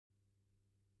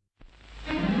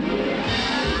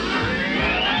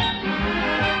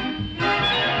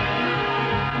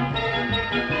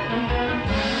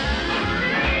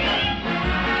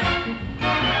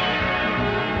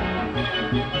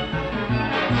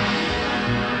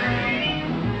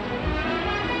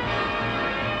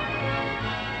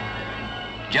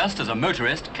Just as a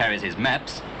motorist carries his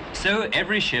maps, so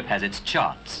every ship has its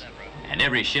charts. And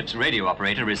every ship's radio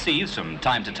operator receives, from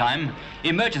time to time,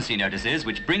 emergency notices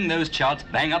which bring those charts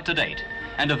bang up to date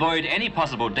and avoid any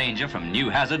possible danger from new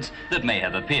hazards that may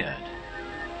have appeared.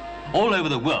 All over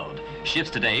the world, ships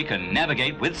today can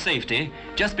navigate with safety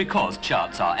just because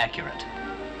charts are accurate.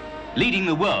 Leading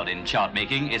the world in chart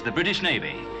making is the British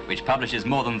Navy, which publishes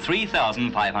more than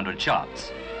 3,500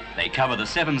 charts. They cover the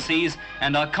 7 seas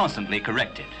and are constantly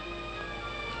corrected.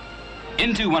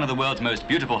 Into one of the world's most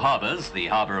beautiful harbours, the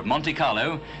harbour of Monte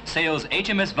Carlo, sails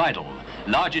HMS Vidal,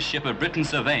 largest ship of Britain's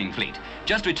surveying fleet,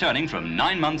 just returning from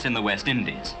 9 months in the West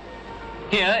Indies.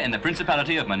 Here, in the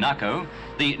Principality of Monaco,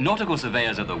 the nautical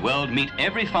surveyors of the world meet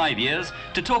every 5 years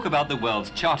to talk about the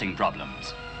world's charting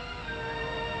problems.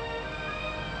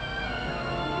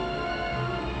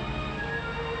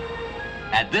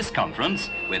 At this conference,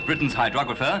 with Britain's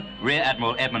hydrographer, Rear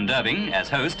Admiral Edmund Irving, as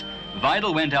host,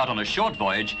 Vidal went out on a short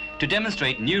voyage to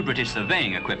demonstrate new British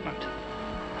surveying equipment.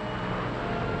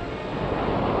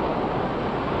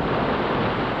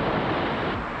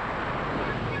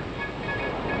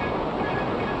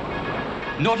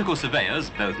 Nautical surveyors,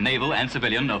 both naval and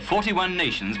civilian, of 41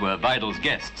 nations were Vidal's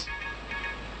guests.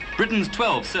 Britain's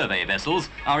 12 survey vessels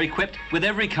are equipped with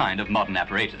every kind of modern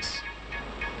apparatus.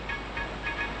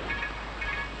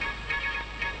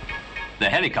 The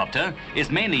helicopter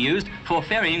is mainly used for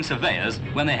ferrying surveyors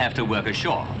when they have to work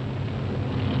ashore.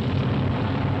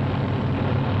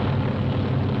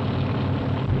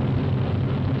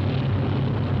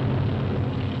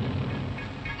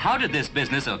 How did this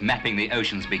business of mapping the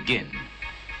oceans begin?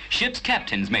 Ships'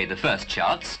 captains made the first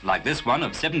charts, like this one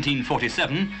of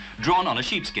 1747, drawn on a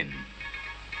sheepskin.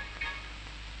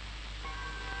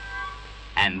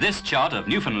 And this chart of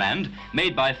Newfoundland,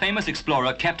 made by famous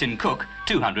explorer Captain Cook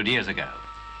 200 years ago.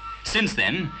 Since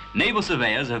then, naval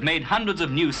surveyors have made hundreds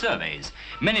of new surveys,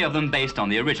 many of them based on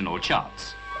the original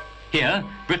charts. Here,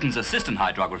 Britain's assistant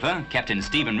hydrographer, Captain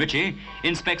Stephen Ritchie,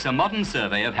 inspects a modern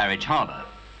survey of Harwich Harbour.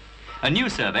 A new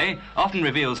survey often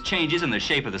reveals changes in the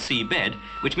shape of the sea bed,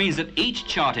 which means that each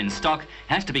chart in stock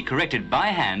has to be corrected by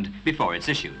hand before it's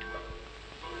issued.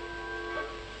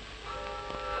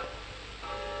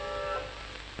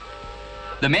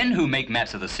 The men who make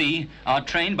maps of the sea are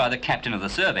trained by the captain of the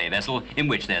survey vessel in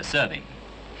which they're serving.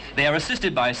 They are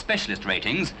assisted by specialist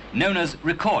ratings known as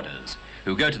recorders,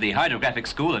 who go to the hydrographic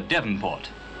school at Devonport.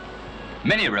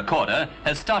 Many a recorder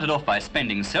has started off by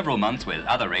spending several months with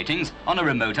other ratings on a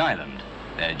remote island.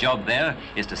 Their job there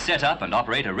is to set up and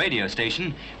operate a radio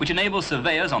station which enables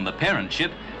surveyors on the parent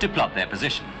ship to plot their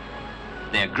position.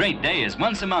 Their great day is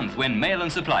once a month when mail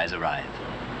and supplies arrive.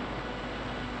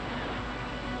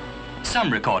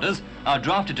 Some recorders are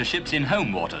drafted to ships in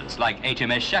home waters, like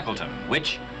HMS Shackleton,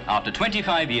 which, after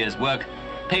 25 years' work,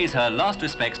 pays her last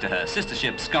respects to her sister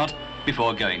ship Scott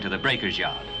before going to the breakers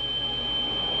yard.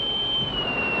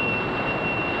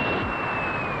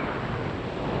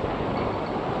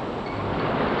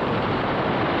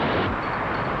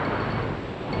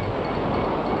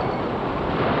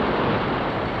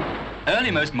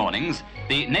 Early most mornings,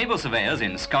 the naval surveyors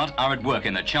in Scott are at work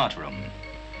in the chart room.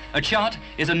 A chart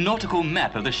is a nautical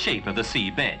map of the shape of the sea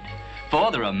bed,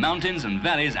 for there are mountains and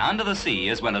valleys under the sea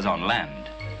as well as on land.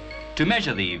 To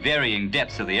measure the varying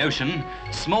depths of the ocean,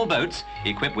 small boats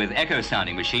equipped with echo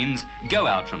sounding machines go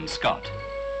out from Scott.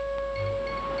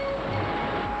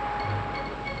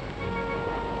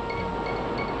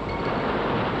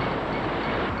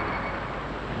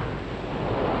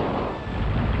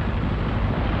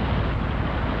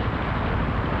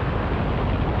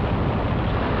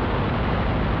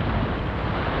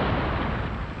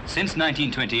 Since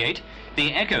 1928,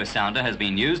 the echo sounder has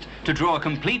been used to draw a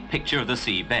complete picture of the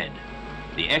sea bed.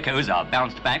 The echoes are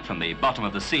bounced back from the bottom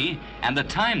of the sea, and the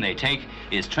time they take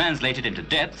is translated into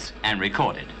depths and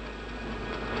recorded.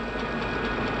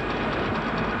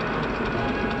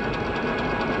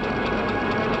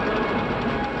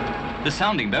 The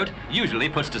sounding boat usually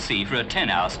puts to sea for a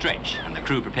 10-hour stretch, and the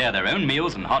crew prepare their own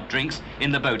meals and hot drinks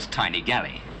in the boat's tiny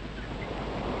galley.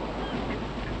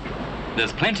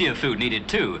 There's plenty of food needed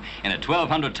too in a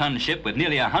 1,200-ton ship with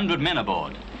nearly 100 men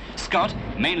aboard. Scott,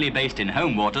 mainly based in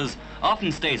home waters,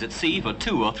 often stays at sea for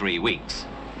 2 or 3 weeks.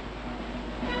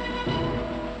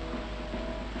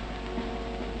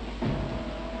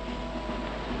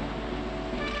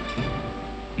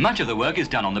 Much of the work is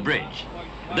done on the bridge.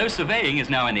 Though surveying is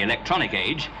now in the electronic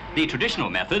age, the traditional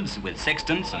methods, with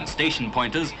sextants and station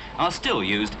pointers, are still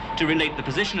used to relate the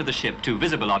position of the ship to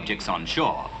visible objects on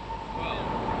shore.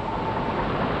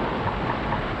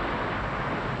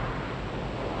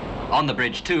 On the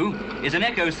bridge, too, is an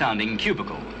echo-sounding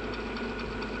cubicle.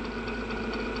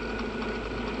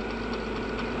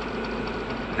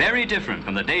 Very different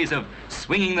from the days of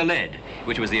swinging the lead,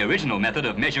 which was the original method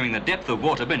of measuring the depth of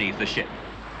water beneath the ship.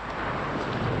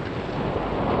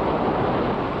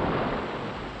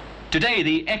 Today,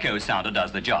 the echo sounder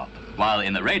does the job, while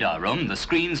in the radar room, the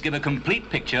screens give a complete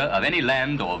picture of any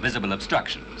land or visible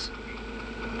obstructions.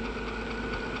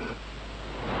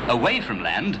 Away from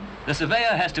land, the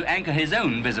surveyor has to anchor his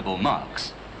own visible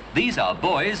marks. These are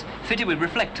buoys fitted with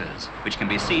reflectors, which can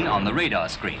be seen on the radar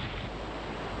screen.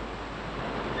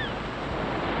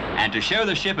 And to show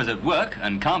the ship is at work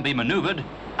and can't be maneuvered,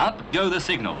 up go the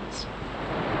signals.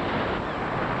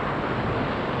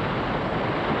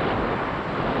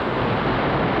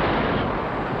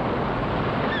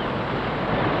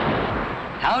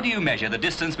 How do you measure the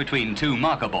distance between two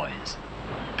marker buoys?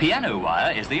 Piano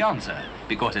wire is the answer,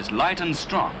 because it's light and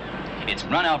strong. It's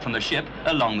run out from the ship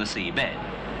along the seabed.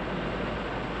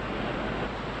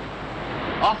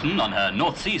 Often on her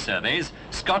North Sea surveys,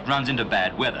 Scott runs into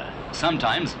bad weather.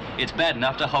 Sometimes it's bad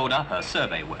enough to hold up her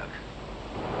survey work.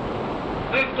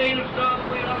 15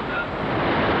 stars, wheel under.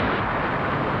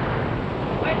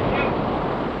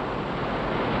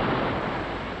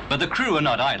 But the crew are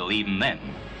not idle even then.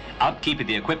 Upkeep of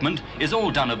the equipment is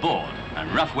all done aboard,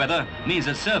 and rough weather means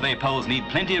that survey poles need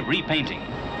plenty of repainting.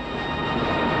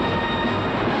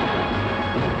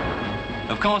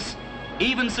 Of course,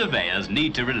 even surveyors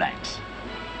need to relax.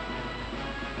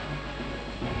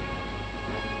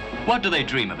 What do they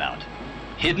dream about?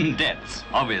 Hidden depths,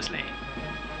 obviously.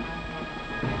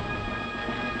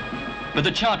 But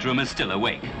the chart room is still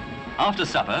awake. After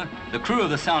supper, the crew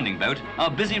of the sounding boat are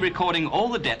busy recording all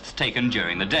the depths taken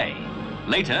during the day.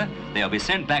 Later, they'll be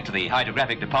sent back to the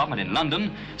hydrographic department in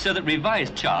London so that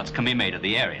revised charts can be made of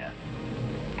the area.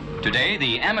 Today,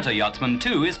 the amateur yachtsman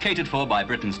too is catered for by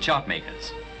Britain's chart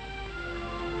makers.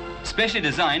 Specially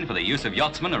designed for the use of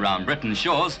yachtsmen around Britain's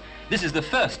shores, this is the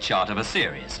first chart of a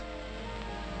series.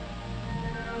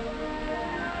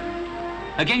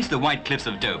 Against the white cliffs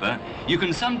of Dover, you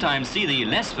can sometimes see the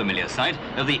less familiar sight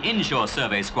of the inshore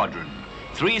survey squadron.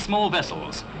 3 small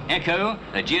vessels, Echo,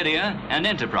 Egeria and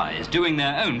Enterprise, doing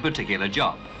their own particular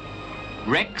job.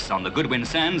 Wrecks on the Goodwin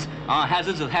Sands are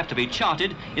hazards that have to be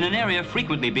charted in an area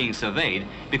frequently being surveyed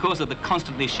because of the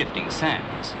constantly shifting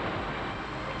sands.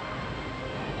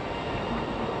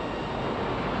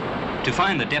 To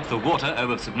find the depth of water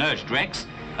over submerged wrecks,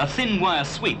 a thin wire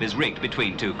sweep is rigged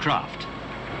between 2 craft.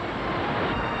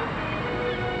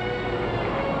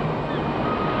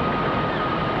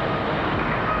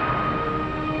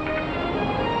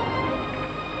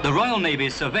 The Royal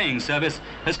Navy's surveying service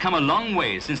has come a long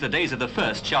way since the days of the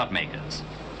first chart makers.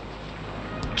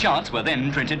 Charts were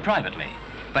then printed privately,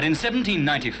 but in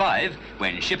 1795,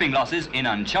 when shipping losses in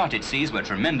uncharted seas were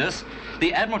tremendous,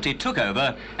 the Admiralty took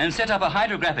over and set up a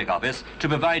hydrographic office to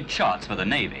provide charts for the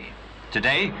Navy.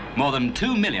 Today, more than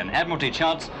 2 million Admiralty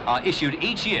charts are issued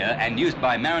each year and used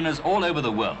by mariners all over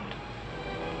the world.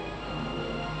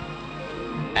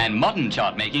 And modern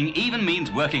chart making even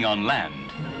means working on land.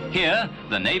 Here,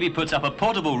 the Navy puts up a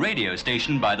portable radio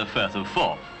station by the Firth of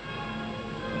Forth.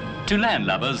 To land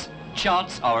lovers,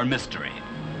 charts are a mystery.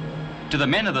 To the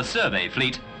men of the survey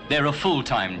fleet, they're a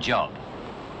full-time job.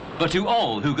 But to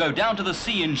all who go down to the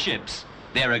sea in ships,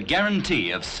 they're a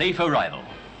guarantee of safe arrival.